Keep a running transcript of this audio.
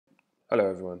Hello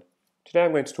everyone. Today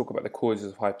I'm going to talk about the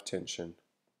causes of hypertension.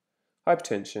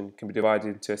 Hypertension can be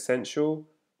divided into essential,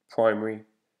 primary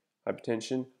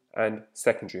hypertension and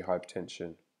secondary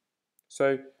hypertension.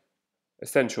 So,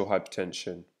 essential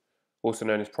hypertension, also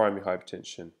known as primary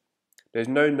hypertension. There is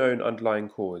no known underlying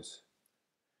cause.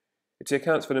 It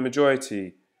accounts for the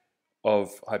majority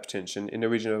of hypertension. In the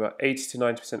region of about 80 to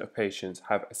 90% of patients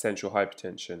have essential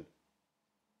hypertension.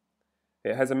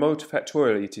 It has a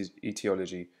multifactorial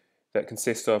etiology that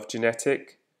consists of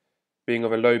genetic, being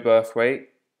of a low birth weight,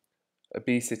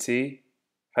 obesity,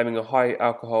 having a high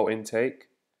alcohol intake,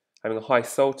 having a high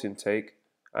salt intake,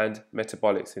 and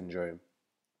metabolic syndrome.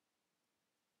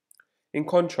 In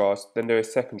contrast, then there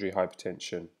is secondary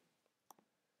hypertension.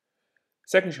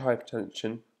 Secondary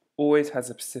hypertension always has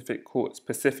a specific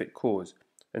cause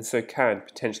and so can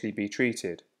potentially be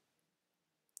treated.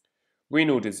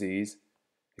 Renal disease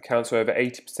accounts for over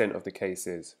 80% of the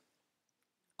cases.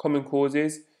 Common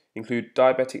causes include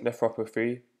diabetic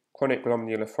nephropathy, chronic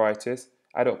glomerulonephritis,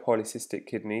 adult polycystic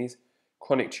kidneys,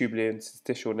 chronic tubular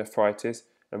interstitial nephritis,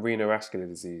 and renovascular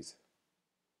disease.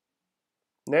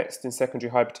 Next, in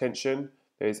secondary hypertension,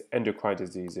 there is endocrine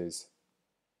diseases.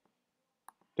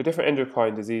 The different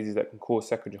endocrine diseases that can cause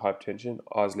secondary hypertension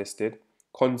are as listed: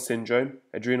 Conn's syndrome,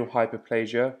 adrenal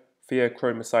hyperplasia,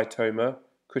 pheochromocytoma,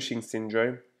 Cushing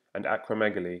syndrome, and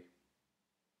acromegaly.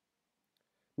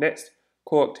 Next,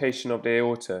 coarctation of the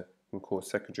aorta can cause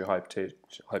secondary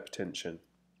hypertension.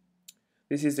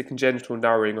 This is the congenital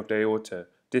narrowing of the aorta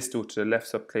distal to the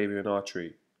left subclavian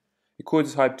artery. It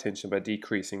causes hypertension by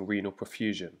decreasing renal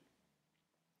perfusion.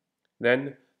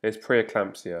 Then there's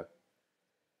preeclampsia.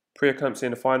 Preeclampsia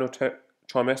in the final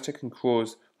trimester can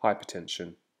cause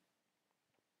hypertension.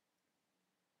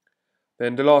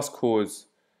 Then the last cause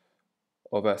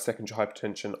of secondary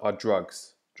hypertension are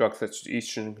drugs. Drugs such as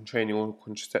estrogen-containing oral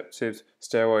contraceptives,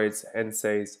 steroids,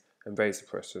 NSAIDs, and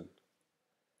vasopressin.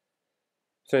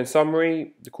 So in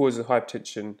summary, the causes of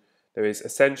hypertension, there is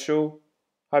essential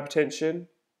hypertension,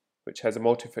 which has a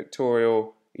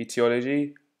multifactorial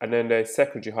etiology, and then there's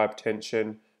secondary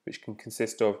hypertension, which can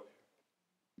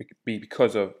be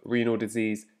because of renal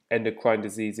disease, endocrine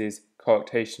diseases,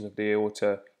 coarctation of the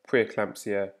aorta,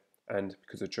 preeclampsia, and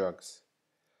because of drugs.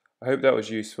 I hope that was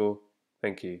useful.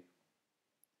 Thank you.